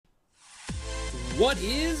What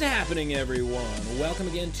is happening, everyone? Welcome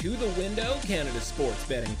again to The Window, Canada's sports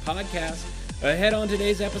betting podcast. Ahead on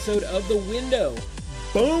today's episode of The Window.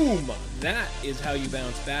 Boom! That is how you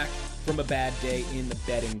bounce back from a bad day in the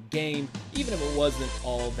betting game, even if it wasn't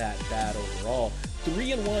all that bad overall.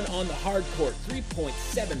 3-1 on the hard court,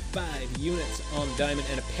 3.75 units on the diamond,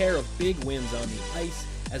 and a pair of big wins on the ice,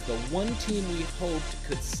 as the one team we hoped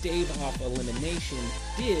could stave off elimination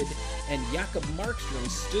did, and Jakob Markstrom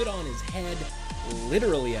stood on his head,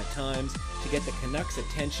 literally at times, to get the Canucks'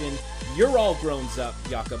 attention. You're all growns up,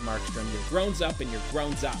 Jakob Markstrom. You're growns up and you're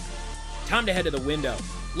growns up. Time to head to the window.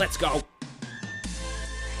 Let's go.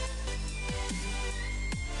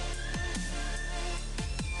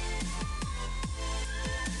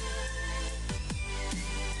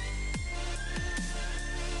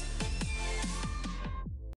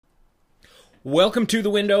 Welcome to The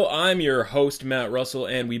Window. I'm your host, Matt Russell,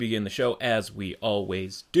 and we begin the show, as we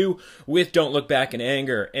always do, with Don't Look Back in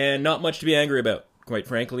Anger. And not much to be angry about, quite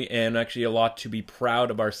frankly, and actually a lot to be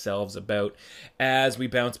proud of ourselves about as we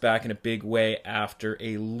bounce back in a big way after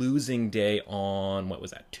a losing day on,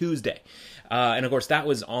 Tuesday. And of course, that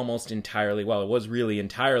was almost entirely, well, it was really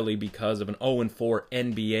entirely because of an 0-4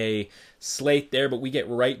 NBA slate there, but we get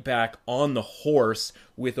right back on the horse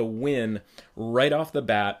with a win right off the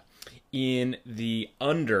bat in the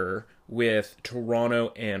under, with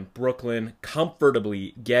Toronto and Brooklyn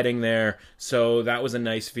comfortably getting there. So that was a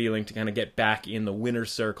nice feeling to kind of get back in the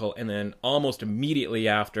winner's circle. And then almost immediately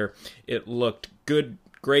after, it looked good,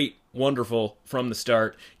 great, wonderful from the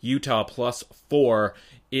start. Utah +4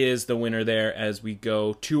 is the winner there as we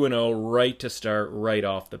go 2-0 right to start, right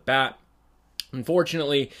off the bat.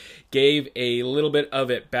 Unfortunately, gave a little bit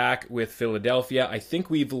of it back with Philadelphia. I think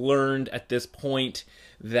we've learned at this point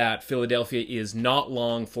that Philadelphia is not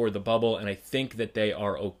long for the bubble, and I think that they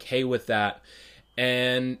are okay with that.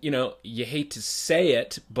 And, you know, you hate to say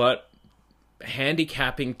it, but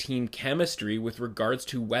handicapping team chemistry with regards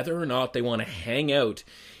to whether or not they want to hang out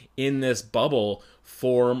in this bubble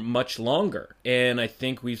for much longer. And I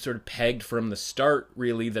think we've sort of pegged from the start,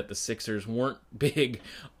 really, that the Sixers weren't big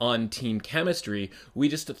on team chemistry. We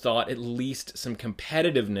just thought at least some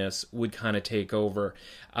competitiveness would kind of take over.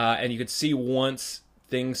 And you could see once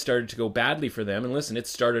things started to go badly for them, and listen, it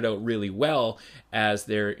started out really well as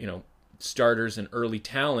their, starters and early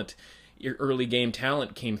game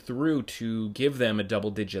talent came through to give them a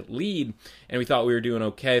double-digit lead, and we thought we were doing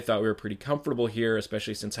okay, thought we were pretty comfortable here,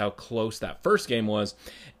 especially since how close that first game was.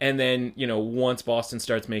 And then, once Boston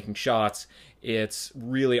starts making shots, it's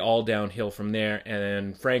really all downhill from there,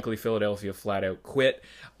 and frankly, Philadelphia flat out quit.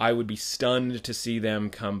 I would be stunned to see them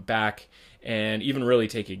come back and even really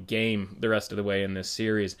take a game the rest of the way in this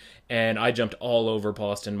series. And I jumped all over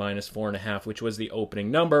Boston -4.5, which was the opening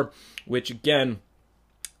number, which again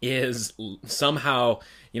is somehow,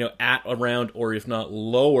 at around, or if not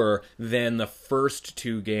lower than the first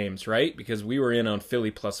two games, right? Because we were in on Philly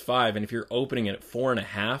 +5, and if you're opening it at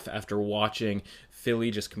 4.5 after watching Philly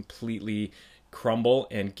just completely crumble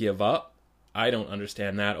and give up, I don't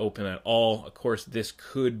understand that open at all. Of course, this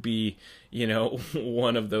could be,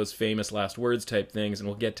 one of those famous last words type things, and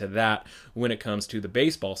we'll get to that when it comes to the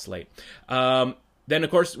baseball slate. Then, of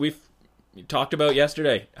course, we've talked about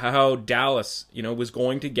yesterday how Dallas, was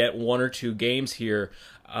going to get one or two games here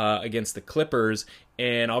against the Clippers,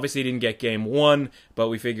 and obviously didn't get game one, but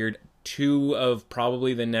we figured two of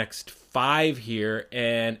probably the next 5 here,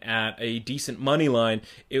 and at a decent money line,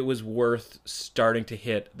 it was worth starting to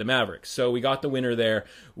hit the Mavericks. So we got the winner there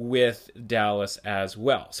with Dallas as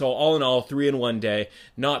well. So all in all, 3-1 day,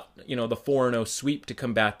 not, the 4-0 sweep to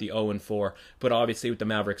combat the 0-4, but obviously with the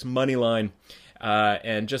Mavericks money line,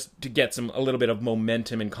 and just to get a little bit of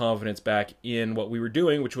momentum and confidence back in what we were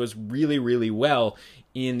doing, which was really, really well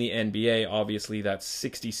in the NBA. Obviously, that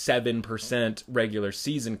 67% regular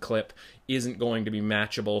season clip isn't going to be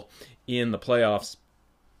matchable in the playoffs,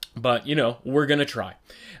 but we're gonna try.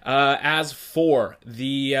 As for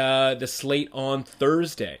the slate on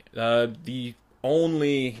Thursday, the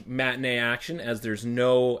only matinee action, as there's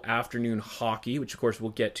no afternoon hockey, which of course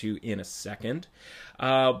we'll get to in a second.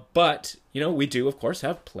 But, we do, of course,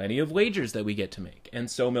 have plenty of wagers that we get to make.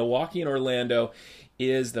 And so Milwaukee and Orlando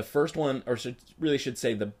is the first one, or should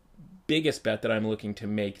say the biggest bet that I'm looking to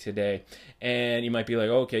make today. And you might be like,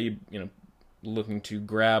 okay, looking to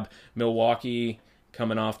grab Milwaukee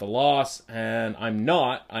coming off the loss, and I'm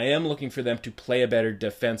not. I am looking for them to play a better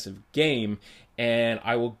defensive game, and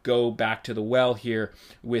I will go back to the well here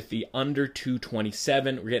with the under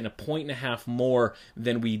 227. We're getting 1.5 more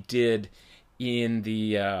than we did in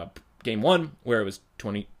the game one, where it was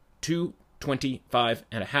 22 25.5.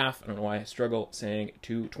 I don't know why I struggle saying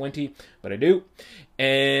 220, but I do.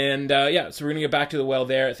 And yeah, so we're going to get back to the well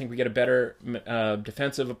there. I think we get a better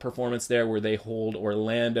defensive performance there where they hold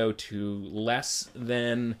Orlando to less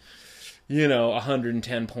than,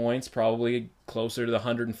 110 points, probably closer to the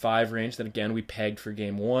 105 range that, again, we pegged for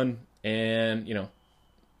game one. And,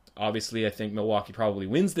 obviously I think Milwaukee probably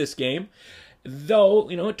wins this game. Though,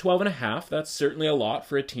 at 12.5, that's certainly a lot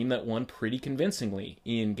for a team that won pretty convincingly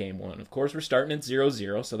in Game 1. Of course, we're starting at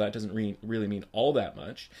 0-0, so that doesn't really mean all that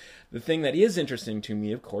much. The thing that is interesting to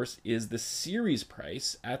me, of course, is the series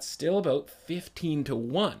price at still about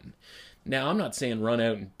 15-1. Now, I'm not saying run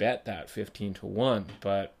out and bet that 15-1,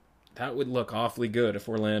 but that would look awfully good if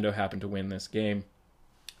Orlando happened to win this game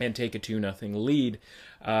and take a 2-0 lead.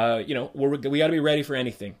 We got to be ready for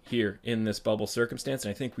anything here in this bubble circumstance, and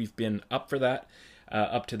I think we've been up for that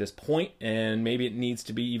up to this point, and maybe it needs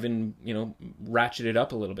to be even, ratcheted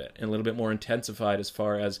up a little bit and a little bit more intensified as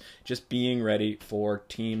far as just being ready for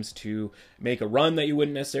teams to make a run that you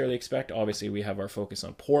wouldn't necessarily expect. Obviously, we have our focus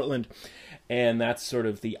on Portland, and that's sort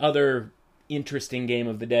of the other interesting game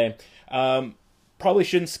of the day. Probably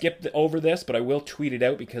shouldn't skip over this, but I will tweet it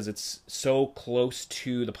out because it's so close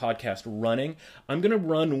to the podcast running. I'm going to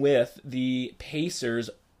run with the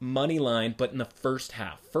Pacers money line, but in the first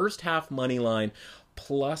half. First half money line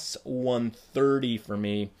plus 130 for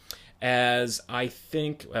me, as I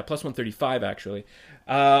think, plus 135 actually.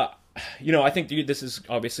 I think this is,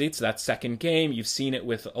 obviously, it's that second game. You've seen it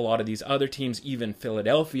with a lot of these other teams, even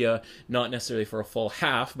Philadelphia, not necessarily for a full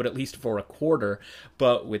half, but at least for a quarter.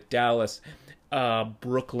 But with Dallas,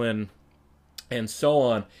 Brooklyn, and so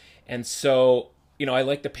on. And so, I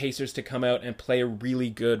like the Pacers to come out and play a really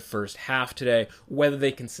good first half today. Whether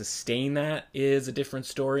they can sustain that is a different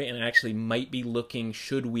story, and I actually might be looking,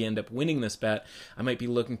 should we end up winning this bet, I might be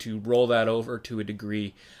looking to roll that over to a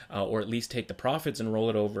degree, or at least take the profits and roll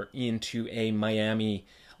it over into a Miami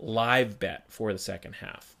live bet for the second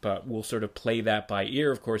half. But we'll sort of play that by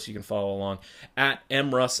ear. Of course, you can follow along at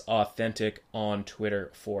MRussAuthentic on Twitter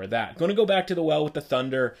for that. Going to go back to the well with the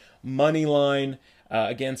Thunder money line.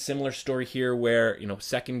 Again, similar story here where,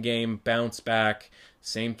 second game, bounce back.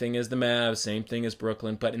 Same thing as the Mavs, same thing as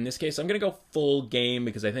Brooklyn. But in this case, I'm going to go full game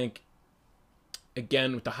because I think,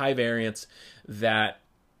 again, with the high variance, that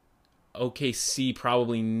OKC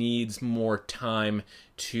probably needs more time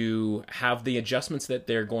to have the adjustments that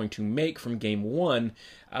they're going to make from game one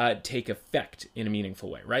take effect in a meaningful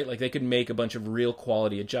way, right? Like, they could make a bunch of real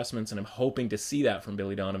quality adjustments, and I'm hoping to see that from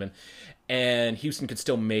Billy Donovan. And Houston could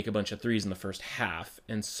still make a bunch of threes in the first half.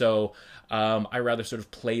 And so I rather sort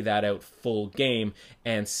of play that out full game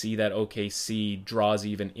and see that OKC draws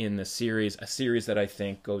even in the series, a series that I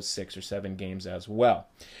think goes 6 or 7 games as well.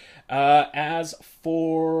 As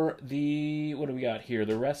for the, what do we got here?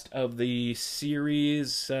 The rest of the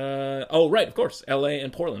series, right, of course, LA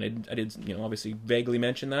and Portland. I did, obviously vaguely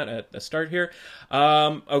mention that at the start here.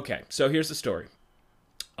 Okay, so here's the story.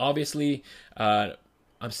 Obviously,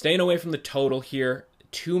 I'm staying away from the total here.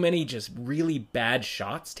 Too many just really bad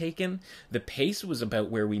shots taken. The pace was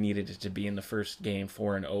about where we needed it to be in the first game,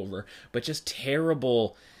 4 and over, but just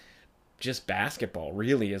terrible, just basketball,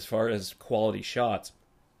 really, as far as quality shots.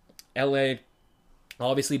 LA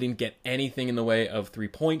obviously didn't get anything in the way of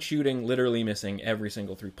three-point shooting, literally missing every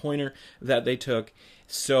single three-pointer that they took.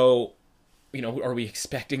 So, are we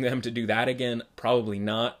expecting them to do that again? Probably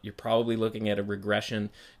not. You're probably looking at a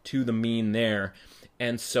regression to the mean there.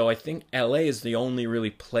 And so I think LA is the only really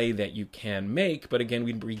play that you can make. But again,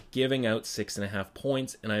 we'd be giving out 6.5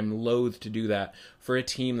 points, and I'm loath to do that for a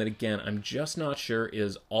team that, again, I'm just not sure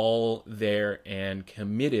is all there and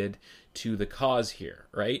committed to the cause here,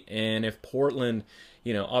 right? And if Portland,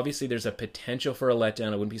 obviously there's a potential for a letdown.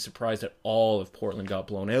 I wouldn't be surprised at all if Portland got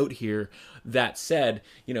blown out here. That said,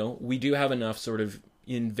 we do have enough sort of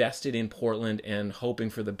invested in Portland and hoping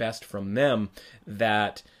for the best from them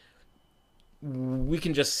that we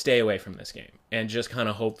can just stay away from this game and just kind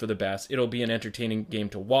of hope for the best. It'll be an entertaining game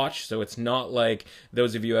to watch, so it's not like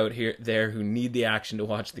those of you out there who need the action to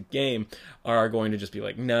watch the game are going to just be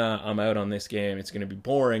like, nah, I'm out on this game, it's going to be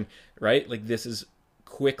boring, right? Like, this is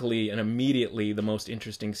quickly and immediately the most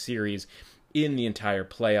interesting series in the entire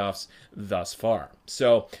playoffs thus far.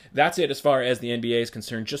 So that's it as far as the NBA is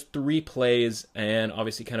concerned. Just 3 plays and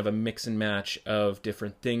obviously kind of a mix and match of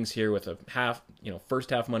different things here with a half, first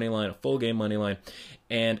half money line, a full game money line,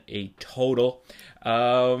 and a total.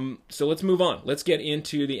 So let's move on. Let's get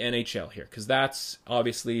into the NHL here, because that's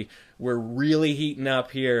obviously, we're really heating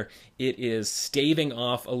up here. It is staving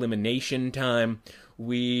off elimination time.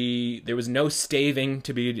 There was no staving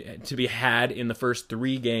to be had in the first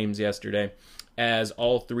 3 games yesterday. as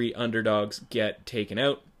all three underdogs get taken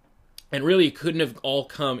out. And really, it couldn't have all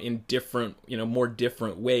come in different, more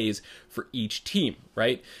different ways for each team,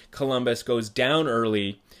 right? Columbus goes down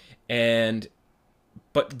early,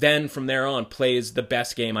 but then from there on plays the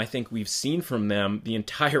best game I think we've seen from them the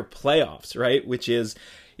entire playoffs, right? Which is,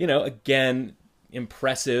 again,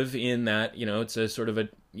 impressive in that, it's a sort of a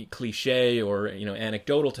cliche or,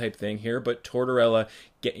 anecdotal type thing here, but Tortorella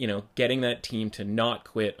getting that team to not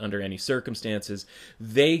quit under any circumstances.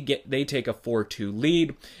 They take a 4-2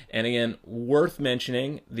 lead. And again, worth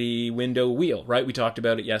mentioning the window wheel, right? We talked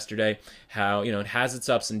about it yesterday, how, it has its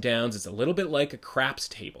ups and downs. It's a little bit like a craps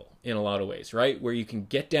table in a lot of ways, right? Where you can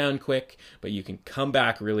get down quick, but you can come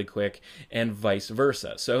back really quick, and vice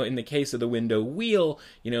versa. So in the case of the window wheel,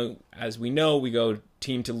 as we know, we go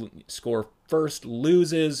team to score first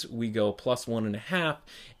loses, we go plus 1.5,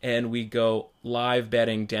 and we go live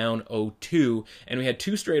betting down 0-2, and we had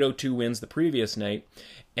 2 straight 0-2 wins the previous night,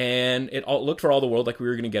 and it looked for all the world like we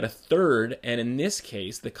were going to get a third, and in this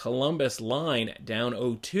case, the Columbus line down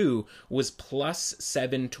 0-2 was plus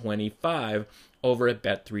 725 over at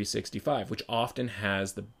Bet365, which often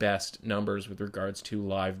has the best numbers with regards to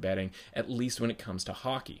live betting, at least when it comes to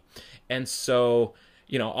hockey. And so,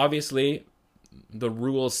 obviously, the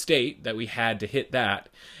rules state that we had to hit that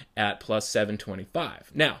at plus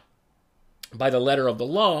 725. Now, by the letter of the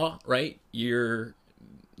law, right,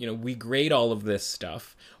 we grade all of this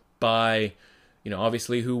stuff by,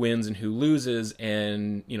 obviously who wins and who loses,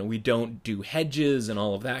 and, we don't do hedges and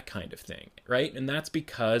all of that kind of thing, right? And that's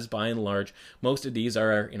because, by and large, most of these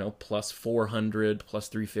are, plus 400, plus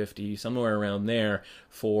 350, somewhere around there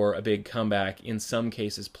for a big comeback, in some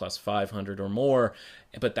cases plus 500 or more,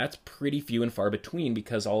 but that's pretty few and far between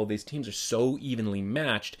because all of these teams are so evenly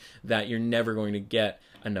matched that you're never going to get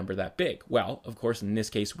a number that big. Well, of course, in this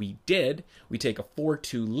case, we did. We take a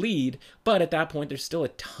 4-2 lead, but at that point, there's still a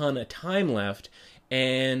ton of time left,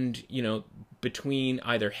 and, between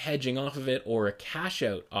either hedging off of it or a cash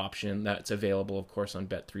out option that's available, of course, on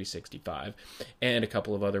Bet365 and a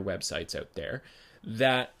couple of other websites out there,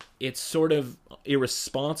 that it's sort of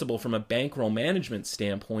irresponsible from a bankroll management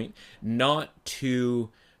standpoint not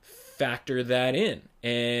to factor that in.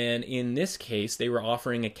 And in this case, they were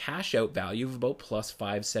offering a cash out value of about plus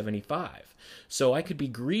 575. So I could be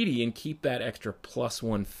greedy and keep that extra plus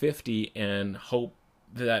 150 and hope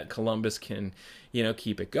that Columbus can,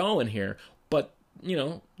 keep it going here. But,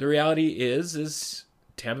 the reality is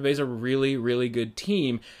Tampa Bay's a really, really good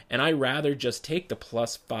team, and I'd rather just take the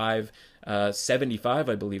plus 575,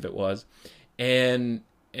 I believe it was, and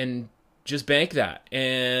just bank that.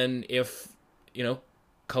 And if,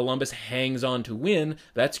 Columbus hangs on to win,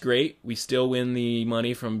 that's great. We still win the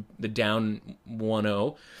money from the down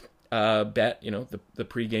 1-0 bet, the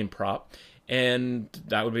pregame prop. And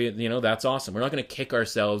that would be, that's awesome. We're not going to kick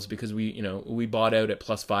ourselves because we bought out at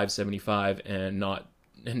plus 575 and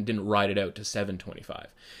didn't ride it out to 725.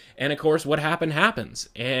 And of course, what happens.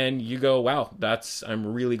 And you go, wow,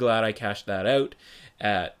 I'm really glad I cashed that out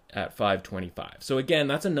at 525. So again,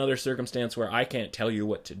 that's another circumstance where I can't tell you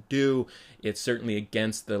what to do. It's certainly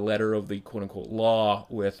against the letter of the quote unquote law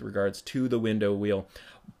with regards to the window wheel.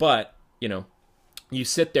 But, you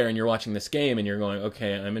sit there and you're watching this game and you're going,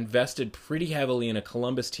 okay, I'm invested pretty heavily in a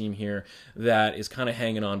Columbus team here that is kind of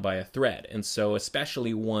hanging on by a thread. And so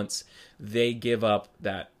especially once they give up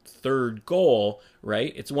that third goal,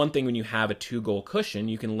 right? It's one thing when you have a 2-goal cushion,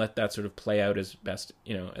 you can let that sort of play out as best,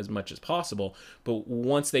 as much as possible. But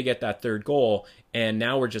once they get that third goal and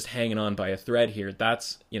now we're just hanging on by a thread here,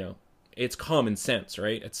 that's, it's common sense,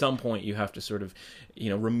 right? At some point you have to sort of,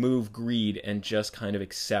 remove greed and just kind of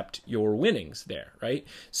accept your winnings there, right?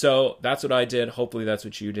 So that's what I did. Hopefully that's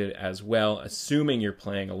what you did as well, assuming you're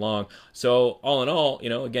playing along. So all in all,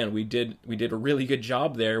 again, we did a really good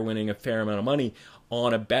job there, winning a fair amount of money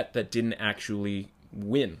on a bet that didn't actually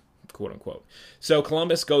win, quote unquote. So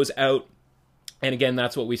Columbus goes out. And again,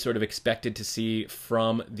 that's what we sort of expected to see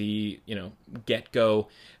from the, get-go.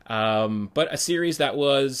 But a series that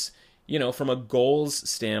was, from a goals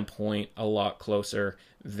standpoint, a lot closer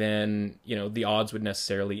than, the odds would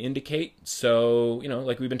necessarily indicate. So,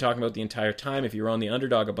 like we've been talking about the entire time, if you're on the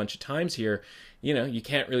underdog a bunch of times here, you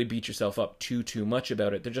can't really beat yourself up too much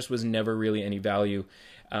about it. There just was never really any value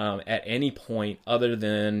at any point other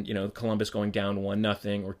than, Columbus going down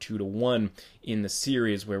 1-0 or 2-1 in the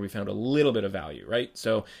series where we found a little bit of value, right?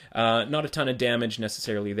 So not a ton of damage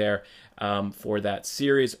necessarily there for that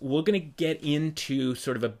series. We're going to get into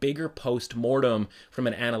sort of a bigger post-mortem from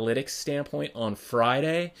an analytics standpoint on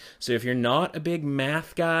Friday. So if you're not a big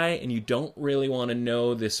math guy and you don't really want to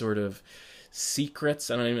know this sort of secrets,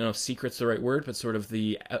 I don't even know if secret's the right word, but sort of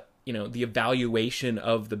the the evaluation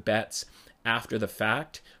of the bets after the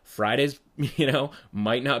fact. Fridays,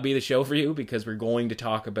 might not be the show for you, because we're going to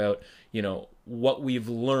talk about, what we've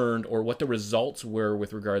learned or what the results were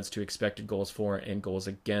with regards to expected goals for and goals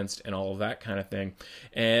against and all of that kind of thing.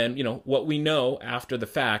 And, what we know after the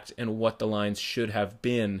fact and what the lines should have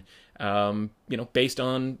been, based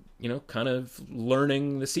on, kind of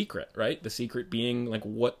learning the secret, right? The secret being like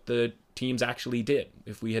what the teams actually did.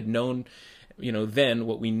 If we had known, then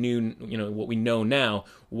what we knew, what we know now,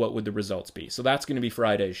 what would the results be? So that's going to be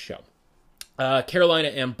Friday's show. Carolina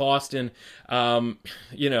and Boston, not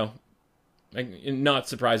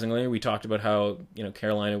surprisingly, we talked about how,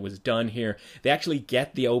 Carolina was done here. They actually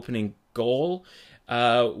get the opening goal,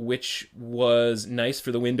 which was nice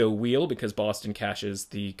for the window wheel because Boston cashes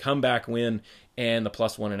the comeback win, and the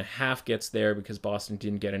 +1.5 gets there because Boston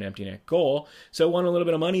didn't get an empty net goal. So won a little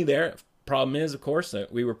bit of money there. Problem is, of course,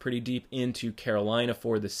 that we were pretty deep into Carolina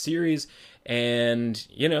for the series. And,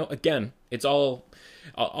 again, it's all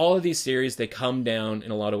of these series, they come down in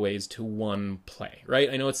a lot of ways to one play, right?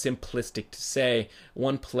 I know it's simplistic to say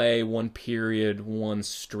one play, one period, one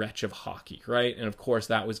stretch of hockey, right? And of course,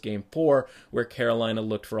 that was game 4, where Carolina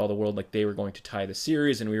looked for all the world like they were going to tie the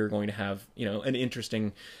series, and we were going to have, an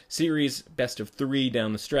interesting series, best of 3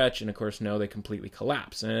 down the stretch. And of course, no, they completely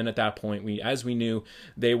collapse. And at that point, as we knew,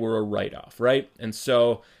 they were a write-off, right? And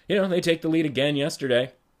so, they take the lead again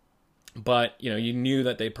yesterday. But, you knew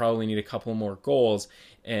that they probably need a couple more goals,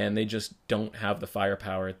 and they just don't have the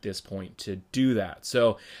firepower at this point to do that.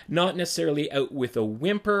 So not necessarily out with a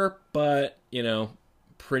whimper, but,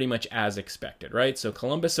 pretty much as expected, right? So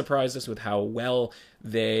Columbus surprised us with how well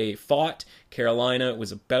they fought. Carolina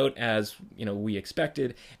was about as, we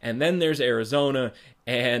expected. And then there's Arizona,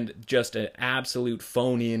 and just an absolute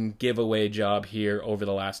phone-in giveaway job here over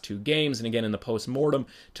the last 2 games. And again, in the post-mortem,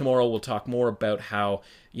 tomorrow we'll talk more about how,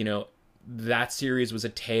 that series was a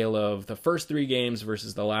tale of the first 3 games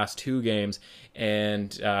versus the last 2 games.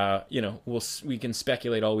 And, we can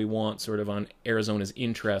speculate all we want sort of on Arizona's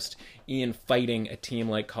interest in fighting a team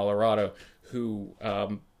like Colorado, who,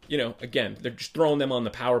 again, they're just throwing them on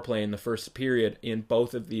the power play in the first period in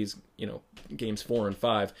both of these, games 4 and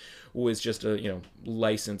 5 was just a,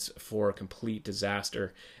 license for a complete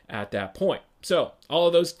disaster at that point. So all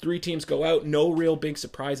of those 3 teams go out. No real big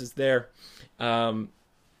surprises there.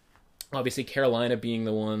 Obviously, Carolina being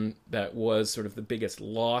the one that was sort of the biggest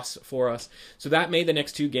loss for us. So that made the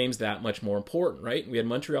next 2 games that much more important, right? We had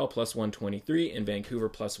Montreal +123 and Vancouver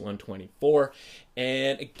 +124.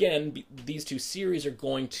 And again, these 2 series are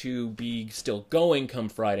going to be still going come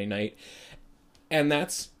Friday night. And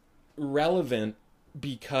that's relevant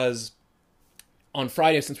because on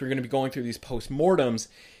Friday, since we're going to be going through these post-mortems,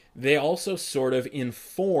 they also sort of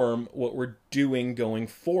inform what we're doing going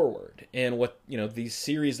forward, and what, these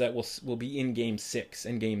series that will be in game 6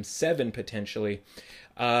 and game 7 potentially.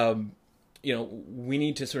 We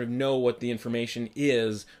need to sort of know what the information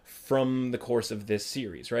is from the course of this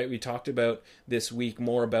series, right? We talked about this week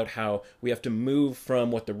more about how we have to move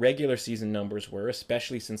from what the regular season numbers were,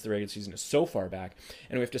 especially since the regular season is so far back,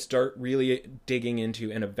 and we have to start really digging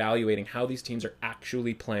into and evaluating how these teams are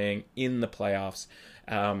actually playing in the playoffs.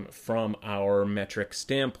 From our metric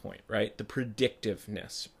standpoint, right? The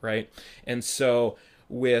predictiveness, right? And so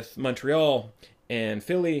with Montreal and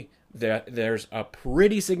Philly, there's a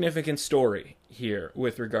pretty significant story here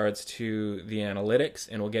with regards to the analytics,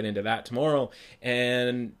 and we'll get into that tomorrow.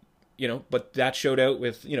 And, but that showed out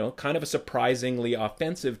with, kind of a surprisingly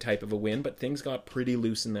offensive type of a win, but things got pretty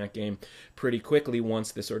loose in that game pretty quickly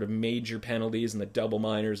once the sort of major penalties and the double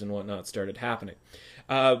minors and whatnot started happening.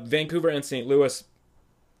 Vancouver and St. Louis,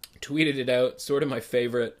 tweeted it out, sort of my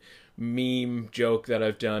favorite meme joke that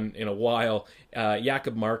I've done in a while.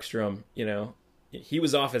 Jakob Markstrom, he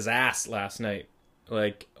was off his ass last night,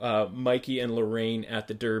 like Mikey and Lorraine at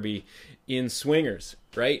the Derby in swingers,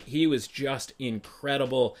 right? He was just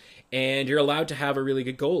incredible, and you're allowed to have a really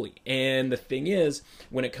good goalie. And the thing is,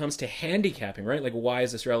 when it comes to handicapping, right, like why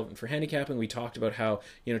is this relevant for handicapping? We talked about how,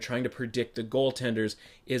 trying to predict the goaltenders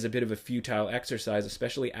is a bit of a futile exercise,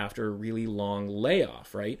 especially after a really long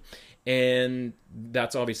layoff, right? And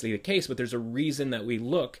that's obviously the case, but there's a reason that we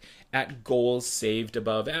look at goals saved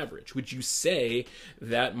above average. Would you say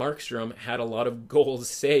that Markstrom had a lot of goals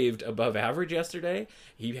saved above average yesterday?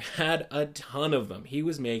 He had a ton of them. He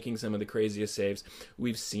was making some of the craziest saves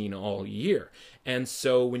we've seen all year. And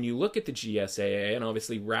so when you look at the GSAA, and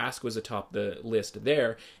obviously Rask was atop the list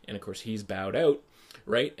there, and of course he's bowed out,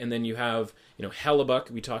 right? And then you have,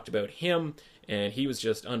 Hellebuck, we talked about him, and he was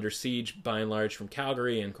just under siege by and large from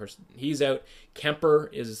Calgary, and of course he's out. Kemper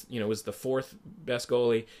was the fourth best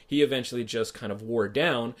goalie. He eventually just kind of wore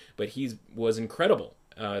down, but he was incredible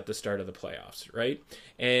at the start of the playoffs, right?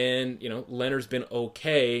 And, Leonard's been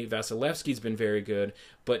okay. Vasilevsky's been very good.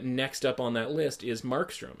 But next up on that list is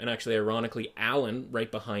Markstrom. And actually, ironically, Allen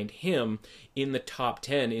right behind him in the top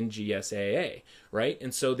 10 in GSAA, right?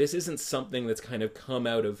 And so this isn't something that's kind of come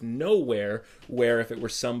out of nowhere, where if it were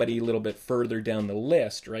somebody a little bit further down the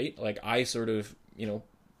list, right? Like I sort of,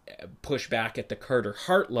 push back at the Carter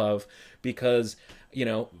Hart love because,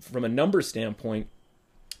 from a numbers standpoint,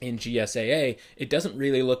 in GSAA, it doesn't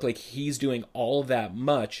really look like he's doing all that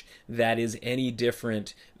much that is any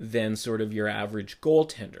different than sort of your average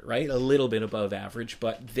goaltender, right? A little bit above average,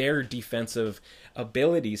 but their defensive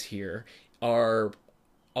abilities here are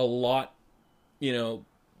a lot,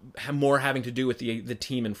 more having to do with the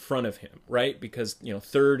team in front of him, right? Because,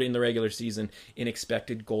 third in the regular season in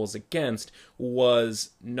expected goals against was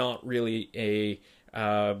not really a,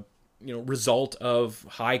 result of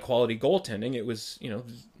high quality goaltending. It was,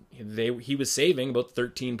 he was saving about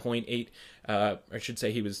 13.8, I should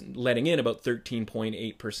say he was letting in about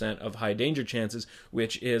 13.8% of high danger chances,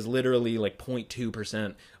 which is literally like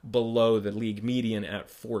 0.2% below the league median at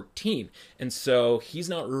 14. And so he's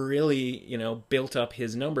not really, built up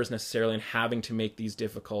his numbers necessarily and having to make these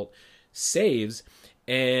difficult saves.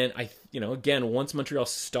 And again, once Montreal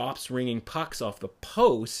stops ringing pucks off the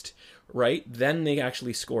post, right, then they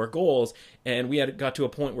actually score goals. And we got to a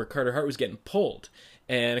point where Carter Hart was getting pulled.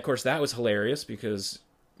 And, of course, that was hilarious because,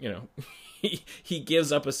 he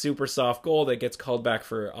gives up a super soft goal that gets called back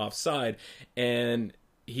for offside, and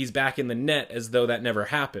he's back in the net as though that never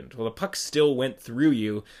happened. Well, the puck still went through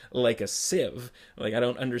you like a sieve. Like, I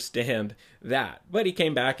don't understand that. But he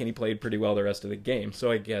came back and he played pretty well the rest of the game.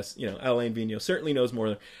 So I guess, Alain Vigneault certainly knows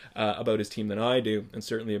more about his team than I do, and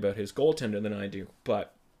certainly about his goaltender than I do.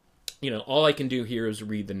 But all I can do here is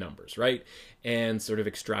read the numbers, right? And sort of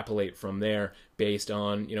extrapolate from there based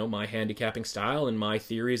on, my handicapping style and my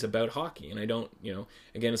theories about hockey. And I don't,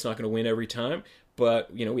 again, it's not going to win every time,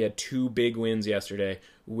 but, we had two big wins yesterday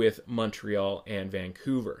with Montreal and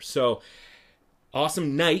Vancouver. So,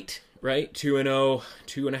 awesome night, right? 2-0,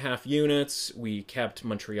 2.5 units. We kept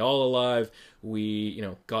Montreal alive. We,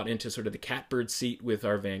 got into sort of the catbird seat with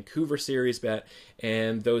our Vancouver series bet,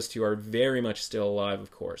 and those two are very much still alive, of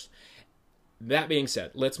course. That being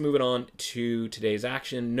said, let's move it on to today's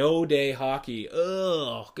action. No day hockey.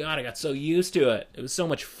 Oh, God, I got so used to it. It was so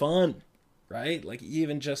much fun, right? Like,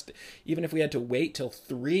 even if we had to wait till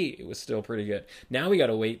 3, it was still pretty good. Now we got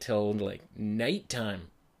to wait till, like, nighttime,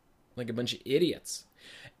 like a bunch of idiots.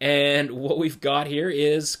 And what we've got here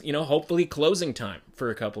is, hopefully closing time for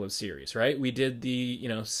a couple of series, right? We did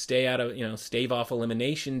the, stave off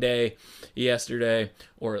elimination day yesterday,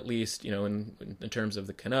 or at least, in terms of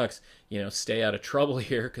the Canucks, stay out of trouble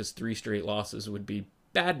here because 3 straight losses would be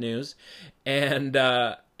bad news. And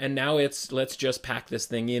now it's, let's just pack this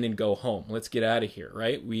thing in and go home. Let's get out of here,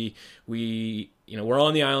 right? We're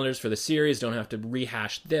on the Islanders for the series, don't have to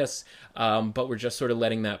rehash this, but we're just sort of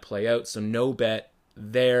letting that play out. So no bet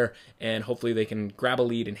there, and hopefully they can grab a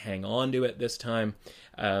lead and hang on to it this time.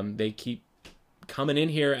 They keep coming in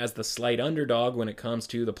here as the slight underdog when it comes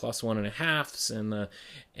to the +1.5s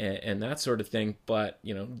and that sort of thing, but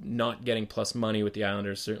not getting plus money with the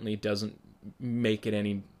Islanders certainly doesn't make it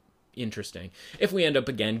any interesting. If we end up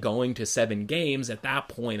again going to 7 games, at that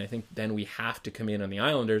point I think then we have to come in on the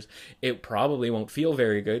Islanders. It probably won't feel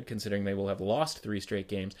very good considering they will have lost 3 straight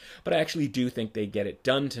games, but I actually do think they get it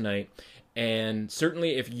done tonight. And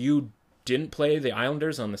certainly if you didn't play the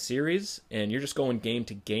Islanders on the series and you're just going game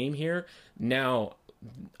to game here, now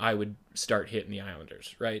I would start hitting the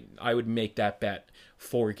Islanders, right? I would make that bet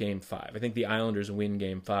for Game 5. I think the Islanders win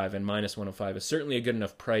Game 5, and -105 is certainly a good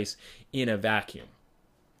enough price in a vacuum.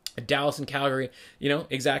 Dallas and Calgary,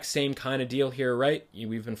 exact same kind of deal here, right?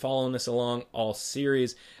 We've been following this along all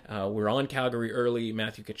series. We're on Calgary early.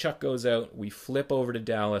 Matthew Tkachuk goes out. We flip over to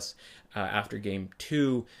Dallas after Game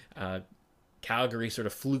 2. Calgary sort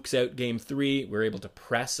of flukes out Game 3. We're able to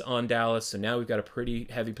press on Dallas, so now we've got a pretty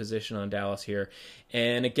heavy position on Dallas here.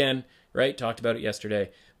 And again, right, talked about it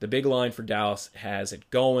yesterday, the big line for Dallas has it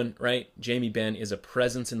going, right? Jamie Benn is a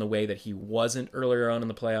presence in the way that he wasn't earlier on in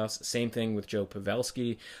the playoffs. Same thing with Joe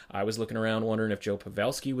Pavelski. I was looking around wondering if Joe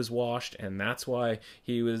Pavelski was washed, and that's why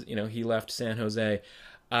he was, he left San Jose.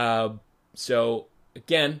 So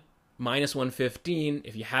again, -115.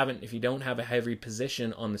 If you don't have a heavy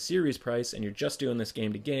position on the series price and you're just doing this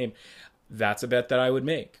game to game, that's a bet that I would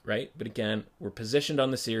make, right? But again, we're positioned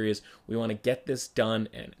on the series. We want to get this done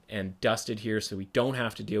and dusted here so we don't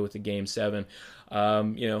have to deal with the Game 7.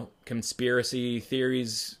 Conspiracy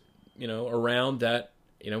theories, around that,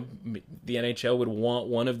 the NHL would want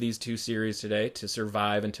one of these two series today to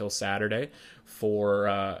survive until Saturday for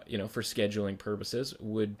scheduling purposes.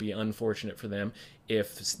 Would be unfortunate for them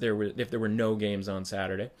if there were no games on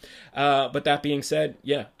Saturday. But that being said,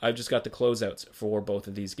 yeah, I've just got the closeouts for both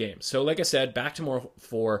of these games. So like I said, back tomorrow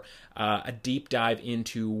for a deep dive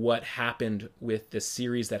into what happened with the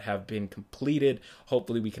series that have been completed.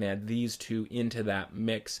 Hopefully we can add these two into that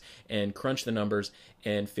mix and crunch the numbers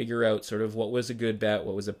and figure out sort of what was a good bet,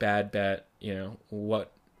 what was a bad bet,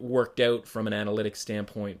 what worked out from an analytics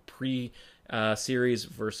standpoint pre-series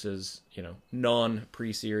versus,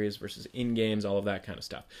 non-pre-series versus in-games, all of that kind of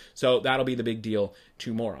stuff. So that'll be the big deal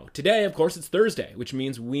tomorrow. Today, of course, it's Thursday, which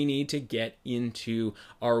means we need to get into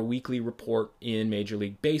our weekly report in Major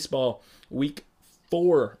League Baseball. Week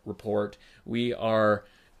 4 report. We are,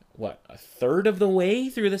 a third of the way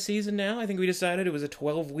through the season now? I think we decided it was a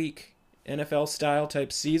 12-week NFL-style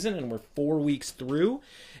type season, and we're 4 weeks through.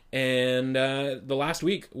 And the last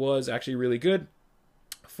week was actually really good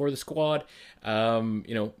for the squad. I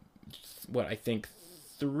think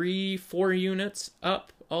 3-4 units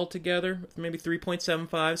up altogether, maybe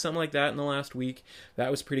 3.75, something like that in the last week. That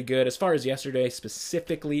was pretty good. As far as yesterday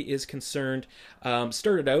specifically is concerned,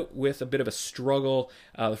 started out with a bit of a struggle.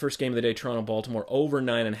 The first game of the day, Toronto-Baltimore, over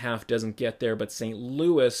 9.5, doesn't get there, but St.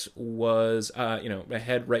 Louis was,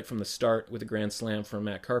 ahead right from the start with a grand slam from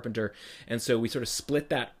Matt Carpenter, and so we sort of split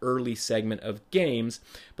that early segment of games,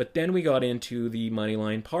 but then we got into the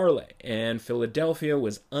moneyline parlay, and Philadelphia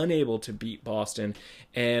was unable to beat Boston,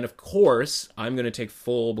 and of course, I'm going to take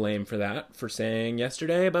full blame for that, for saying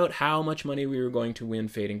yesterday about how much money we were going to win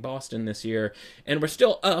fading Boston this year, and we're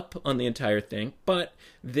still up on the entire thing, but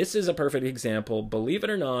this is a perfect example. Believe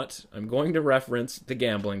it or not, I'm going to reference the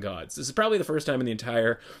gambling gods. This is probably the first time in the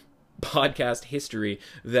entire podcast history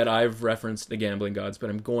that I've referenced the gambling gods,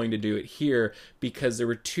 but I'm going to do it here because there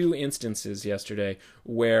were 2 instances yesterday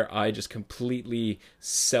where I just completely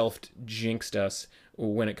self-jinxed us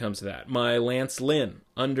when it comes to that. My Lance Lynn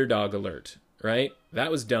underdog alert, right?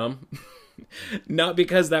 That was dumb. Not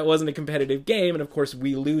because that wasn't a competitive game, and of course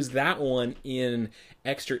we lose that one in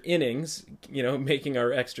extra innings, making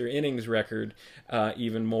our extra innings record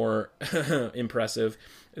even more impressive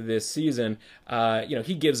this season.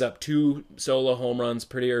 He gives up 2 solo home runs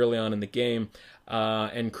pretty early on in the game,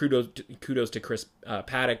 and kudos to Chris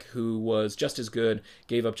Paddock, who was just as good,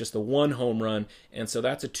 gave up just the 1 home run, and so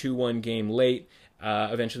that's a 2-1 game late.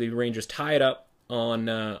 Eventually the Rangers tie it up on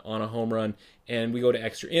a home run, and we go to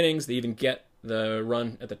extra innings. They even get the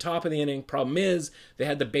run at the top of the inning. Problem is, they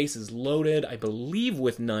had the bases loaded, I believe,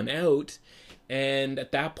 with none out. And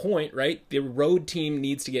at that point, right, the road team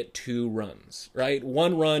needs to get 2 runs, right?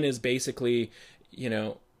 1 run is basically,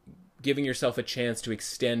 giving yourself a chance to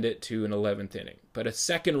extend it to an 11th inning. But a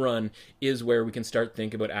second run is where we can start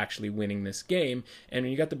thinking about actually winning this game. And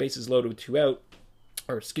when you got the bases loaded with 2 out,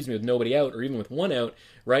 with nobody out, or even with 1 out,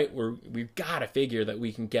 right, we've got to figure that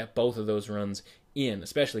we can get both of those runs in,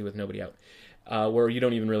 especially with nobody out, where you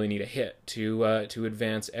don't even really need a hit to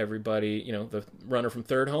advance everybody, the runner from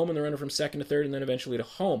third home and the runner from second to third and then eventually to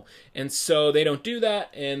home. And so they don't do that,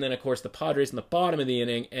 and then, of course, the Padres in the bottom of the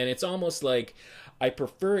inning, and it's almost like I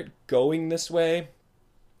prefer it going this way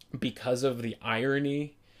because of the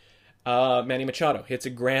irony. Manny Machado hits a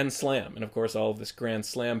grand slam, and of course all of this grand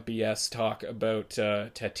slam BS talk about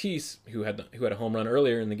Tatis, who had a home run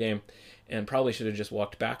earlier in the game, and probably should have just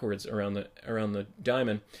walked backwards around the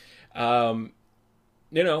diamond. I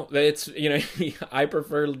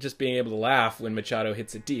prefer just being able to laugh when Machado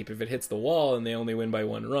hits it deep. If it hits the wall and they only win by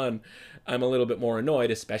 1 run, I'm a little bit more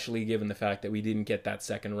annoyed, especially given the fact that we didn't get that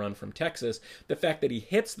second run from Texas. The fact that he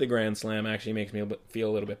hits the grand slam actually makes me feel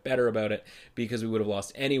a little bit better about it, because we would have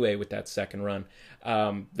lost anyway with that second run.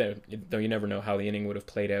 Though you never know how the inning would have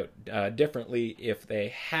played out differently if they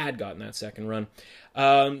had gotten that second run.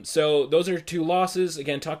 So those are 2 losses.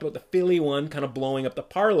 Again, talked about the Philly one kind of blowing up the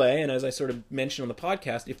parlay, and as I sort of mentioned on the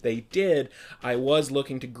podcast, if they did, I was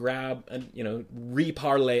looking to grab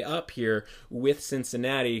re-parlay up here with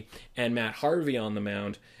Cincinnati and Matt Harvey on the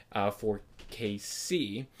mound for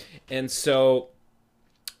KC. And so,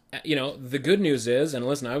 the good news is, and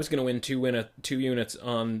listen, I was going to win 2 units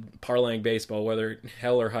on parlaying baseball, whether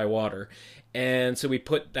hell or high water. And so we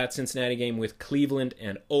put that Cincinnati game with Cleveland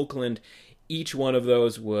and Oakland. Each one of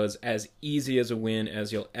those was as easy as a win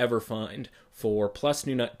as you'll ever find for plus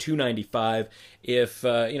 295. If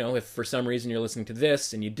if for some reason you're listening to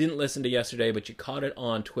this and you didn't listen to yesterday, but you caught it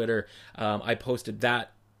on Twitter, I posted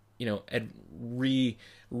that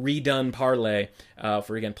redone parlay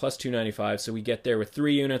for, again, plus 295. So we get there with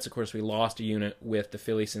 3 units. Of course, we lost a unit with the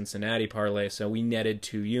Philly-Cincinnati parlay, so we netted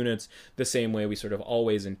 2 units the same way we sort of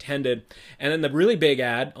always intended. And then the really big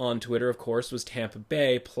ad on Twitter, of course, was Tampa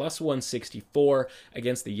Bay plus 164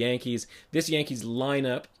 against the Yankees. This Yankees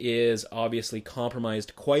lineup is obviously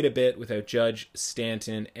compromised quite a bit without Judge,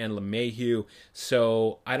 Stanton, and LeMahieu,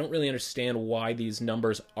 so I don't really understand why these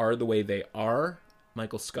numbers are the way they are.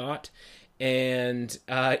 Michael Scott, and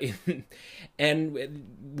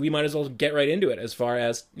we might as well get right into it as far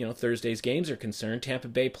as Thursday's games are concerned. Tampa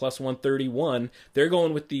Bay plus 131. They're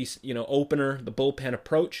going with the opener, the bullpen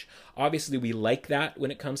approach. Obviously, we like that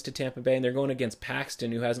when it comes to Tampa Bay, and they're going against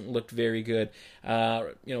Paxton, who hasn't looked very good.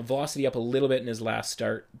 Velocity up a little bit in his last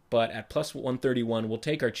start, but at plus 131, we'll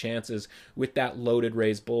take our chances with that loaded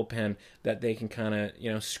Rays bullpen that they can kind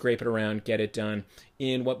of scrape it around, get it done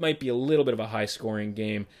in what might be a little bit of a high-scoring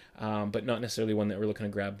game, but not necessarily one that we're looking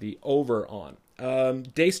to grab the over on.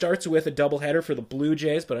 Day starts with a doubleheader for the Blue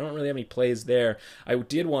Jays, but I don't really have any plays there. I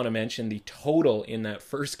did want to mention the total in that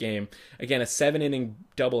first game. Again, a 7-inning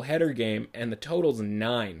doubleheader game, and the total's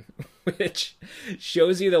 9, which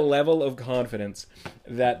shows you the level of confidence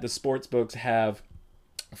that the sportsbooks have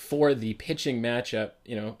for the pitching matchup.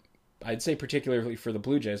 I'd say particularly for the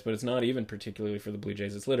Blue Jays, but it's not even particularly for the Blue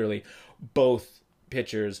Jays. It's literally both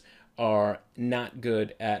pitchers are not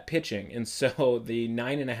good at pitching, and so the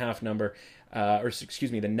 9.5 number,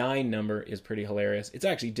 the 9 number is pretty hilarious. It's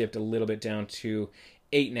actually dipped a little bit down to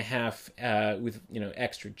 8.5 with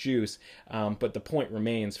extra juice, but the point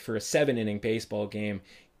remains, for a 7-inning baseball game,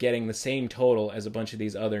 getting the same total as a bunch of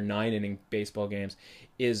these other 9-inning baseball games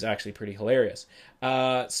is actually pretty hilarious.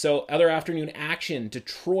 So other afternoon action,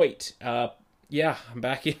 Detroit. I'm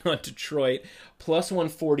back in on Detroit. Plus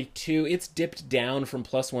 142. It's dipped down from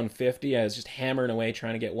plus 150. I was just hammering away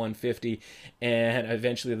trying to get 150, and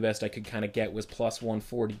eventually the best I could kind of get was plus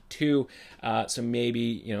 142. So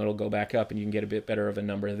maybe it'll go back up and you can get a bit better of a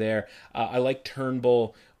number there. I like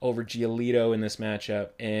Turnbull over Giolito in this matchup,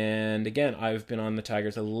 and again, I've been on the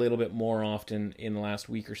Tigers a little bit more often in the last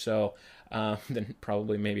week or so than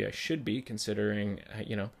probably maybe I should be, considering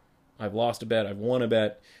I've lost a bet, I've won a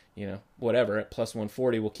bet. Whatever, at plus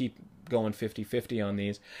 140, we'll keep going 50-50 on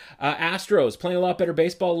these. Astros, playing a lot better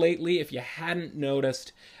baseball lately. If you hadn't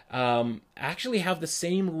noticed, actually have the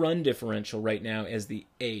same run differential right now as the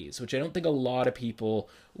A's, which I don't think a lot of people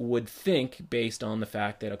would think, based on the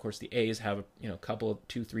fact that, of course, the A's have a couple of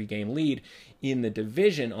 2-3 game lead in the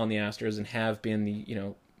division on the Astros and have been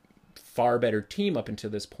the far better team up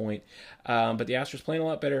until this point. But the Astros playing a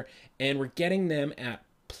lot better, and we're getting them at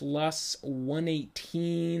plus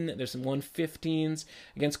 118. There's some 115s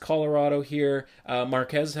against Colorado here.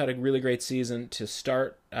 Marquez had a really great season to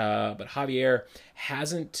start, but Javier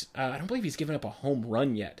hasn't, I don't believe he's given up a home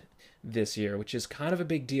run yet this year, which is kind of a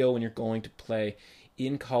big deal when you're going to play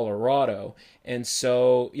in Colorado. And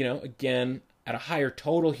so, again, at a higher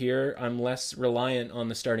total here, I'm less reliant on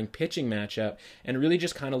the starting pitching matchup and really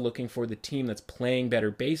just kind of looking for the team that's playing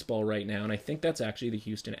better baseball right now. And I think that's actually the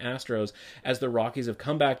Houston Astros, as the Rockies have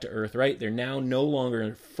come back to earth, right? They're now no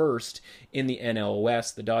longer first in the NL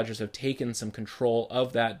West. The Dodgers have taken some control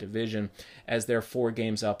of that division as they're 4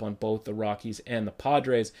 games up on both the Rockies and the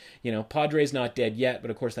Padres. Padres not dead yet,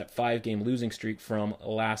 but of course that 5-game losing streak from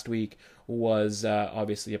last week was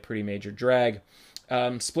obviously a pretty major drag.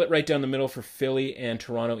 Split right down the middle for Philly and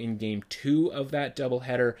Toronto in Game 2 of that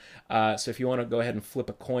doubleheader. So if you want to go ahead and flip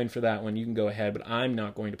a coin for that one, you can go ahead, but I'm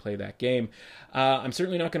not going to play that game. I'm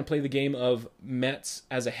certainly not going to play the game of Mets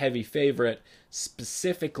as a heavy favorite,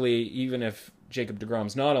 specifically even if Jacob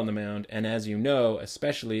deGrom's not on the mound, and as you know,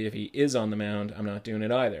 especially if he is on the mound, I'm not doing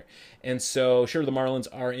it either. And so, sure, the Marlins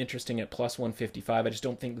are interesting at plus 155. I just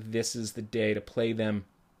don't think this is the day to play them,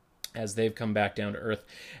 as they've come back down to earth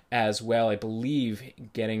as well. I believe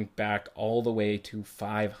getting back all the way to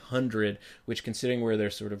 500, which, considering where their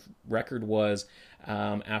sort of record was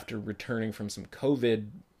after returning from some COVID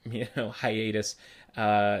hiatus,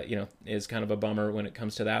 is kind of a bummer when it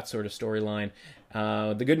comes to that sort of storyline.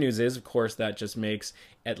 The good news is, of course, that just makes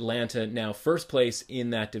Atlanta now first place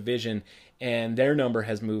in that division, and their number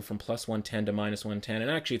has moved from plus 110 to minus 110. And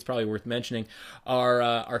actually, it's probably worth mentioning our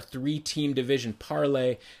 3-team division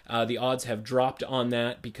parlay. The odds have dropped on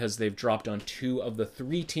that because they've dropped on 2 of the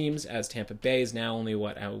 3 teams, as Tampa Bay is now only,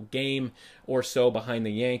 a game or so behind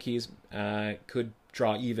the Yankees. Could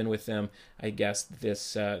draw even with them, I guess,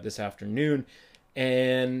 this afternoon.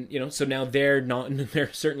 And, so now they're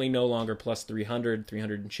certainly no longer plus 300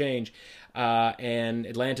 and change. And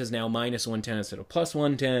Atlanta's now minus 110 instead of plus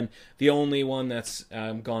 110. The only one that's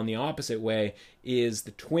gone the opposite way is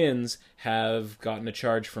the Twins have gotten a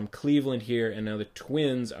charge from Cleveland here, and now the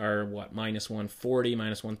Twins are, minus 140,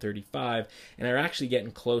 minus 135, and are actually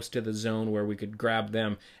getting close to the zone where we could grab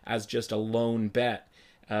them as just a lone bet.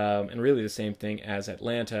 And really the same thing as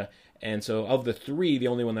Atlanta. And so of the three, the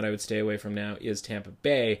only one that I would stay away from now is Tampa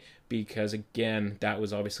Bay, because, again, that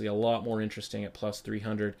was obviously a lot more interesting at plus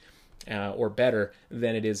 300 or better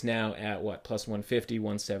than it is now at, plus 150,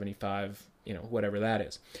 175, whatever that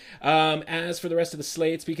is. As for the rest of the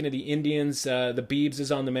slate, speaking of the Indians, the Biebs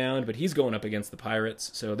is on the mound, but he's going up against the Pirates,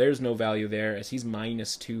 so there's no value there, as he's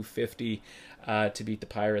minus 250 to beat the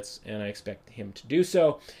Pirates, and I expect him to do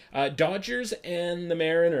so. Dodgers and the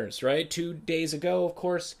Mariners, right? 2 days ago, of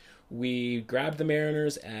course, we grabbed the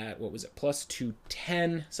Mariners at, plus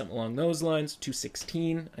 210, something along those lines,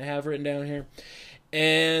 216 I have written down here.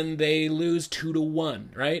 And they lose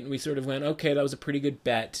 2-1, right? And we sort of went, okay, that was a pretty good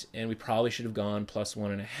bet, and we probably should have gone plus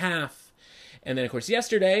 1.5. And then, of course,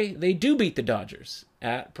 yesterday, they do beat the Dodgers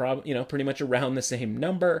at pretty much around the same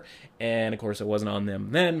number. And, of course, it wasn't on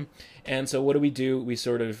them then. And so what do? We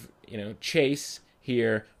sort of, chase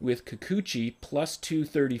here with Kikuchi plus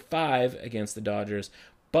 235 against the Dodgers.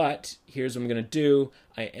 But here's what I'm going to do.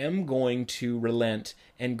 I am going to relent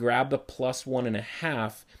and grab the plus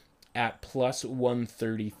 1.5 at plus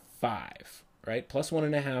 135, right? Plus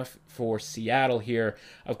 1.5 for Seattle here.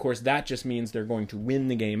 Of course, that just means they're going to win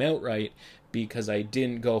the game outright, because I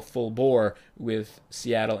didn't go full bore with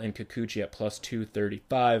Seattle and Kikuchi at plus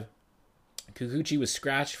 235. Kikuchi was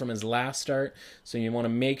scratched from his last start, so you want to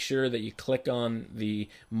make sure that you click on the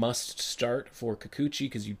must start for Kikuchi,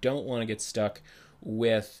 because you don't want to get stuck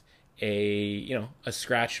with a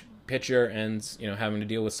scratch pitcher and having to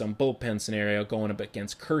deal with some bullpen scenario going up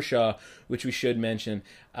against Kershaw, which we should mention.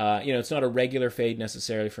 It's not a regular fade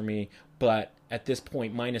necessarily for me, but at this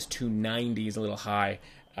point, minus 290 is a little high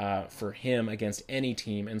for him against any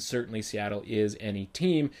team, and certainly Seattle is any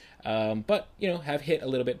team, but have hit a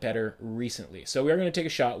little bit better recently. So we are going to take a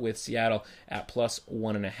shot with Seattle at plus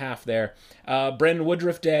 1.5 there. Brandon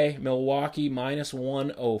Woodruff day, Milwaukee minus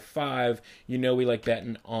 105. We like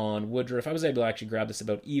betting on Woodruff. I was able to actually grab this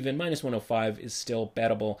about even. Minus 105 is still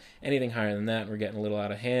bettable. Anything higher than that, we're getting a little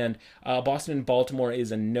out of hand. Boston and Baltimore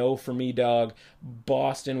is a no for me, dog.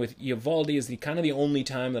 Boston with Eovaldi is the only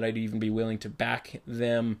time that I'd even be willing to back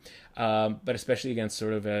them. But especially against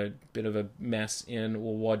sort of a bit of a mess in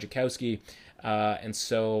Wojciechowski. And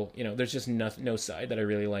so, there's just no side that I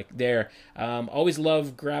really like there. Always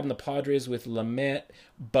love grabbing the Padres with Lamet,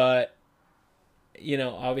 but,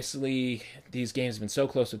 obviously these games have been so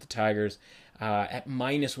close with the Tigers. At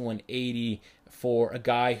minus 180 for a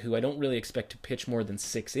guy who I don't really expect to pitch more than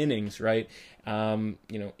 6 innings, right?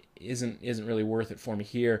 Isn't really worth it for me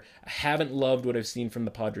here. I haven't loved what I've seen from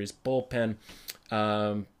the Padres bullpen.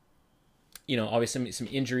 Obviously some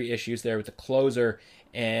injury issues there with the closer,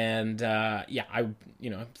 and I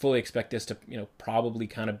fully expect this to probably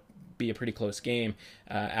kind of be a pretty close game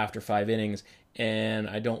after 5 innings, and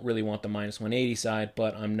I don't really want the minus 180 side,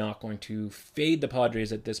 but I'm not going to fade the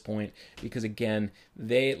Padres at this point, because again,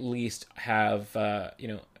 they at least have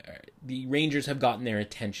the Rangers have gotten their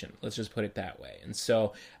attention. Let's just put it that way. And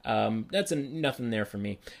so that's nothing there for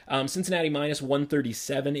me. Cincinnati minus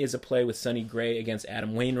 137 is a play with Sonny Gray against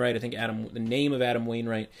Adam Wainwright. I think the name of Adam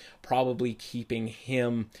Wainwright probably keeping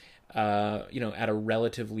him at a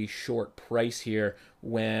relatively short price here,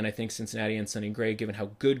 when I think Cincinnati and Sonny Gray, given how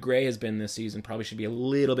good Gray has been this season, probably should be a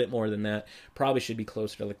little bit more than that. Probably should be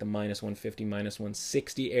closer to like the minus 150, minus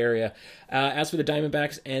 160 area. As for the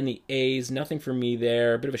Diamondbacks and the A's, nothing for me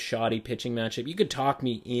there. A bit of a shoddy pitching matchup. You could talk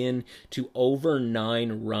me in to over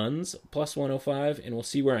 9 runs, plus 105, and we'll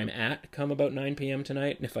see where I'm at come about 9 p.m.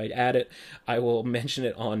 tonight. And if I add it, I will mention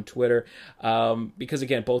it on Twitter. Because,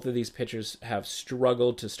 again, both of these pitchers have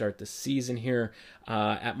struggled to start the season here.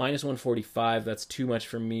 At minus 145, that's too much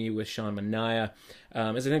for me with Sean Manaea,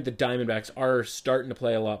 as I think the Diamondbacks are starting to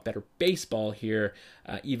play a lot better baseball here,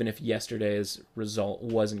 even if yesterday's result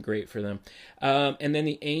wasn't great for them. And then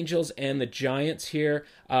the Angels and the Giants here.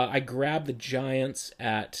 I grabbed the Giants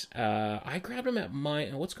at,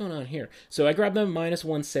 what's going on here? So I grabbed them at minus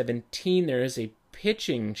 117. There is a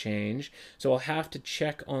pitching change, so I'll have to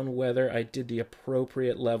check on whether I did the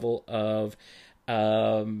appropriate level of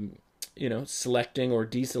selecting or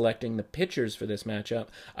deselecting the pitchers for this matchup.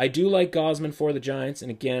 I do like Gausman for the Giants,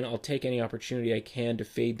 and again, I'll take any opportunity I can to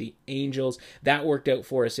fade the Angels. That worked out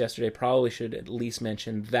for us yesterday. Probably should at least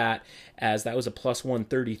mention that, as that was a plus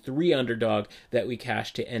 133 underdog that we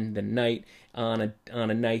cashed to end the night on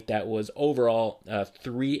a night that was overall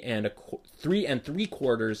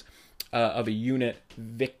 3.75 of a unit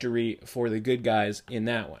victory for the good guys in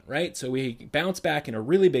that one, right? So we bounce back in a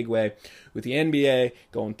really big way with the NBA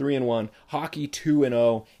going 3-1, hockey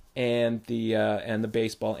 2-0, and the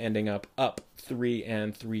baseball ending up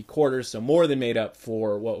 3.75. So more than made up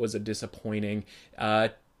for what was a disappointing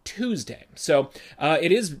Tuesday. So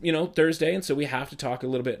it is, Thursday, and so we have to talk a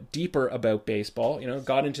little bit deeper about baseball.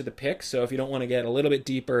 Got into the picks, so if you don't want to get a little bit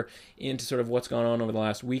deeper into sort of what's gone on over the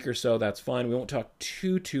last week or so, that's fine. We won't talk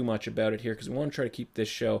too much about it here because we want to try to keep this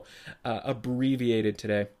show abbreviated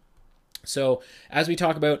today. So as we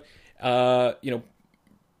talk about,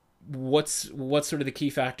 what's sort of the key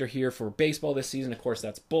factor here for baseball this season? Of course,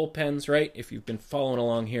 that's bullpens, right? If you've been following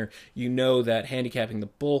along here, you know that handicapping the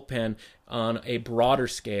bullpen on a broader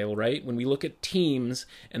scale, right? When we look at teams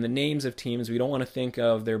and the names of teams, we don't want to think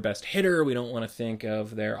of their best hitter. We don't want to think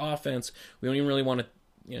of their offense. We don't even really want to,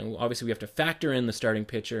 obviously we have to factor in the starting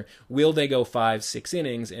pitcher. Will they go 5-6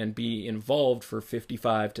 innings and be involved for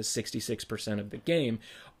 55 to 66% of the game?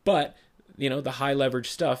 But the high leverage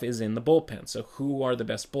stuff is in the bullpen. So who are the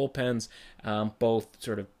best bullpens, both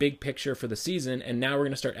sort of big picture for the season, and now we're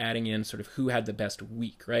going to start adding in sort of who had the best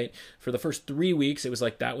week, right? For the first 3 weeks, it was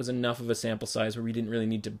like that was enough of a sample size where we didn't really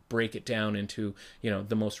need to break it down into,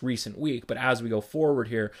 the most recent week. But as we go forward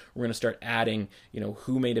here, we're going to start adding,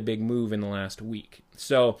 who made a big move in the last week.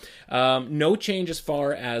 So no change as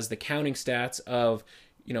far as the counting stats of,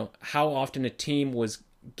 how often a team was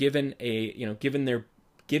giving their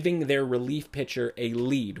relief pitcher a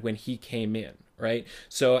lead when he came in, right?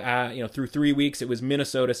 So, through 3 weeks, it was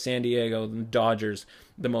Minnesota, San Diego, and Dodgers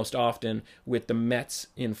the most often, with the Mets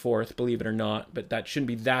in fourth, believe it or not. But that shouldn't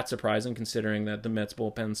be that surprising, considering that the Mets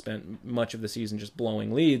bullpen spent much of the season just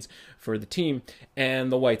blowing leads for the team,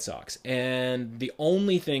 and the White Sox. And the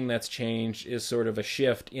only thing that's changed is sort of a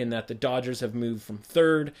shift in that the Dodgers have moved from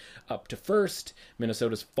third up to first,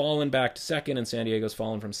 Minnesota's fallen back to second, and San Diego's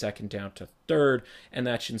fallen from second down to third, and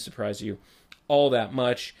that shouldn't surprise you all that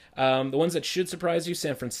much. The ones that should surprise you,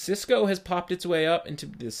 San Francisco has popped its way up into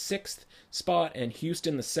the 6th spot, and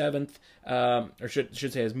Houston the 7th, or should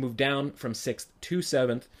say has moved down from 6th to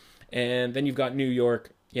 7th. And then you've got New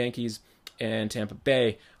York, Yankees, and Tampa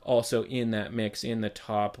Bay also in that mix in the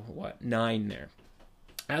top, 9 there.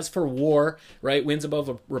 As for WAR, right, wins above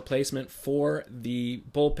a replacement for the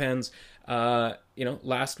bullpens,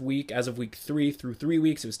 last week, as of week 3 through 3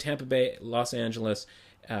 weeks, it was Tampa Bay, Los Angeles,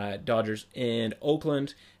 Dodgers, and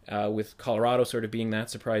Oakland, with Colorado sort of being that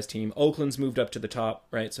surprise team. Oakland's moved up to the top,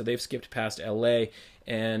 right? So they've skipped past LA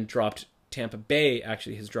and dropped. Tampa Bay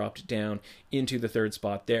actually has dropped down into the 3rd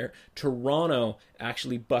spot there. Toronto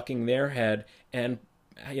actually bucking their head and,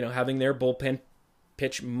 having their bullpen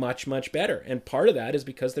pitch much better. And part of that is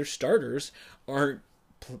because their starters aren't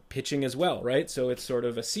pitching as well, right? So it's sort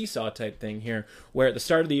of a seesaw type thing here, where at the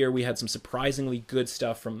start of the year we had some surprisingly good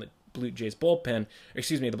stuff from the Blue Jays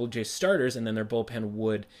the Blue Jays starters, and then their bullpen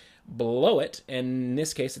would blow it. And in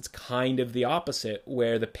this case, it's kind of the opposite,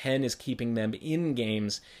 where the pen is keeping them in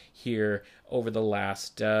games here over the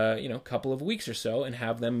last, couple of weeks or so, and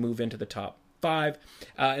have them move into the top 5.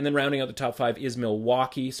 And then rounding out the top 5 is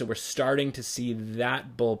Milwaukee. So we're starting to see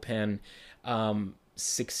that bullpen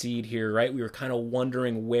succeed here, right? We were kind of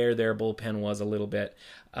wondering where their bullpen was a little bit.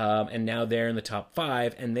 And now they're in the top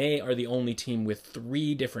 5, and they are the only team with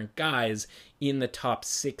 3 different guys in the top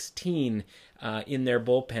 16 in their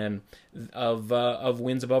bullpen of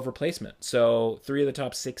wins above replacement. So 3 of the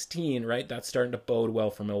top 16, right? That's starting to bode well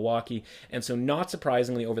for Milwaukee. And so not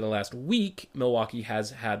surprisingly, over the last week, Milwaukee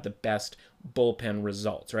has had the best bullpen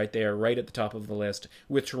results, right? They are right at the top of the list,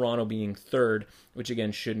 with Toronto being 3rd, which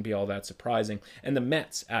again shouldn't be all that surprising. And the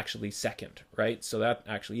Mets actually 2nd, right? So that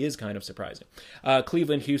actually is kind of surprising.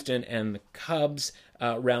 Cleveland, Houston, and the Cubs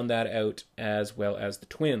round that out, as well as the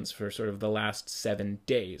Twins for sort of the last 7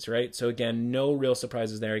 days, right? So again, no real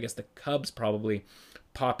surprises there. I guess the Cubs probably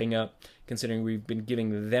popping up, considering we've been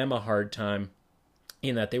giving them a hard time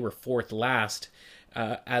in that they were 4th last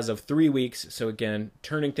as of 3 weeks. So again,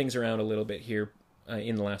 turning things around a little bit here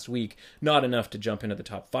in the last week. Not enough to jump into the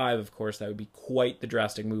top 5, of course. That would be quite the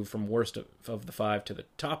drastic move from worst of the 5 to the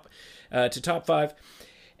top 5.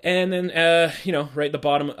 And then, right at the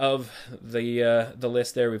bottom of the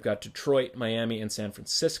list there, we've got Detroit, Miami, and San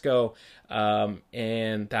Francisco.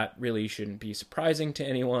 And that really shouldn't be surprising to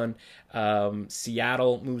anyone.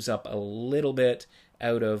 Seattle moves up a little bit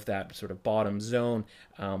out of that sort of bottom zone.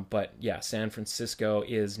 But yeah, San Francisco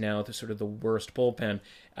is now the worst bullpen.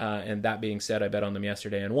 And that being said, I bet on them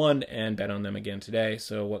yesterday and won, and bet on them again today.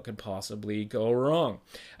 So what could possibly go wrong?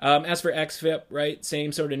 As for XFIP, right,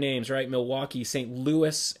 same sort of names, right? Milwaukee, St.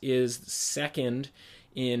 Louis is second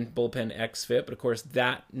in bullpen XFIP, but of course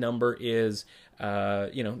that number is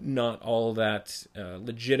not all that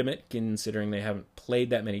legitimate, considering they haven't played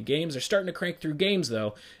that many games. They're starting to crank through games,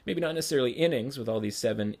 though. Maybe not necessarily innings with all these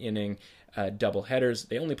 7-inning double headers.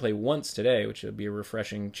 They only play once today, which would be a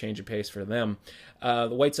refreshing change of pace for them. The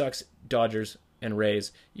White Sox, Dodgers, and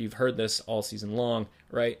Rays, you've heard this all season long,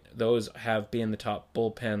 right? Those have been the top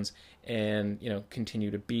bullpens and, continue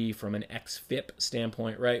to be from an XFIP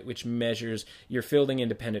standpoint, right? Which measures your fielding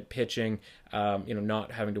independent pitching,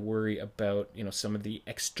 not having to worry about, some of the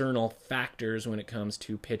external factors when it comes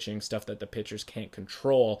to pitching, stuff that the pitchers can't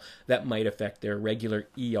control that might affect their regular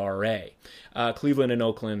ERA. Cleveland and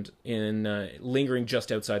Oakland lingering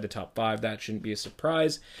just outside the top 5. That shouldn't be a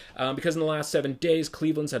surprise because in the last 7 days,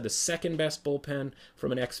 Cleveland's had the second best bullpen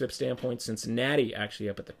from an XFIP standpoint. Cincinnati actually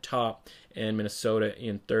up at the top, and Minnesota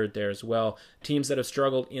in third there as well. Teams that have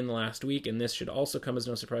struggled in the last week, and this should also come as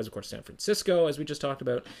no surprise, of course, San Francisco, as we just talked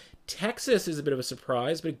about. Texas is a bit of a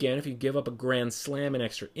surprise, but again, if you give up a grand slam in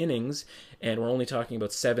extra innings, and we're only talking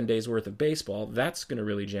about 7 days worth of baseball, that's going to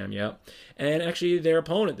really jam you up. And actually, their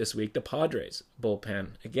opponent this week, the Padres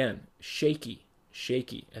bullpen, again, shaky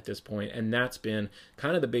at this point, and that's been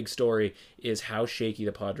kind of the big story, is how shaky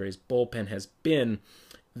the Padres bullpen has been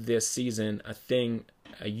this season,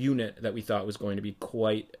 a unit that we thought was going to be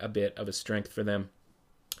quite a bit of a strength for them.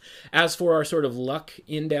 As for our sort of luck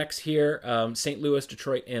index here, St. Louis,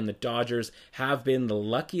 Detroit, and the Dodgers have been the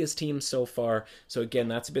luckiest teams so far. So again,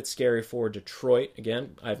 that's a bit scary for Detroit.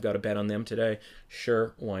 Again, I've got a bet on them today.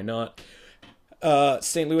 Sure, why not?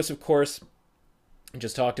 St. Louis, of course,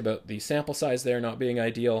 just talked about the sample size there not being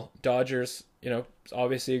ideal. Dodgers, it's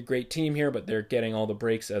obviously a great team here, but they're getting all the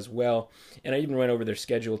breaks as well. And I even went over their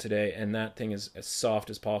schedule today, and that thing is as soft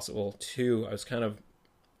as possible too. I was kind of,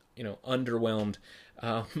 underwhelmed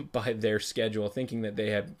by their schedule, thinking that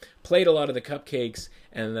they had played a lot of the cupcakes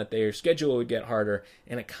and that their schedule would get harder,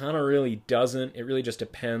 and it kind of really doesn't. It really just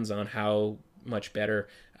depends on how much better,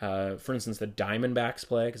 for instance, the Diamondbacks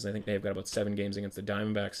play, because I think they've got about 7 games against the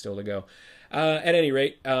Diamondbacks still to go. At any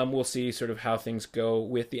rate, we'll see sort of how things go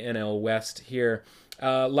with the NL West here.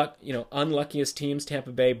 Unluckiest teams,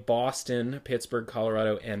 Tampa Bay, Boston, Pittsburgh,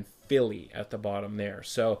 Colorado, and Philly at the bottom there.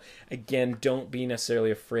 So again, don't be necessarily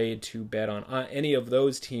afraid to bet on any of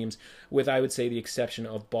those teams, with, I would say, the exception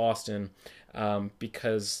of Boston,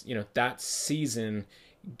 because, that season,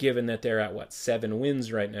 given that they're at 7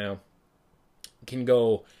 wins right now, can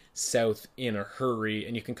go south in a hurry,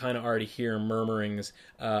 and you can kind of already hear murmurings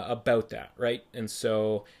about that, right? And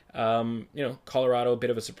so, Colorado, a bit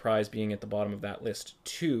of a surprise being at the bottom of that list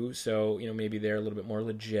too. So, maybe they're a little bit more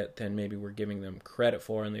legit than maybe we're giving them credit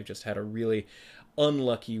for, and they've just had a really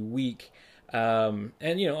unlucky week. And,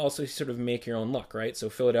 also sort of make your own luck, right? So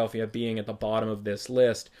Philadelphia being at the bottom of this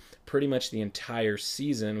list pretty much the entire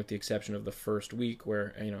season, with the exception of the first week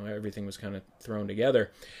where, everything was kind of thrown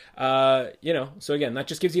together. So again, that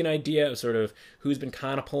just gives you an idea of sort of who's been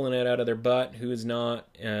kind of pulling it out of their butt, who's not,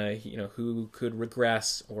 who could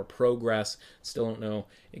regress or progress. Still don't know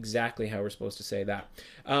exactly how we're supposed to say that.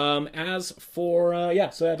 As for,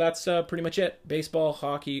 so that's pretty much it. Baseball,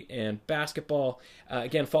 hockey, and basketball.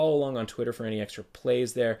 Again, follow along on Twitter for any extra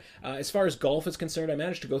plays there. As far as golf is concerned, I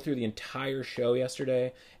managed to go through the entire show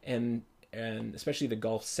yesterday, and especially the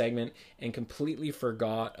golf segment, and completely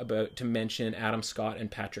forgot to mention Adam Scott and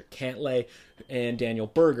Patrick Cantlay and Daniel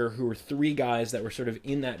Berger, who were 3 guys that were sort of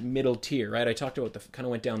in that middle tier, right? I talked about kind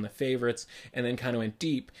of went down the favorites and then kind of went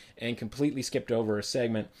deep and completely skipped over a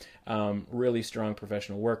segment. Really strong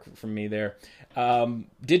professional work from me there.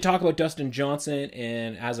 Did talk about Dustin Johnson,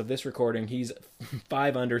 and as of this recording, he's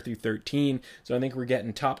 5 under through 13. So I think we're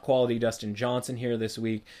getting top quality Dustin Johnson here this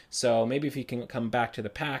week. So maybe if he can come back to the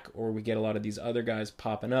pack, or we get a lot of these other guys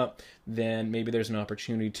popping up, then maybe there's an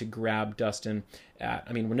opportunity to grab Dustin at,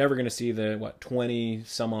 we're never going to see the 20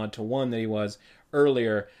 some odd to 1 that he was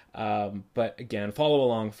earlier. But again, follow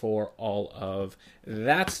along for all of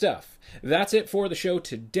that stuff. That's it for the show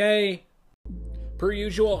today. Per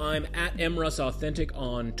usual, I'm at MRussAuthentic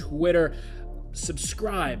on Twitter.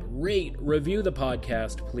 Subscribe, rate, review the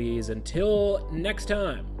podcast, please. Until next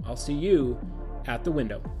time, I'll see you at the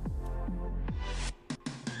window.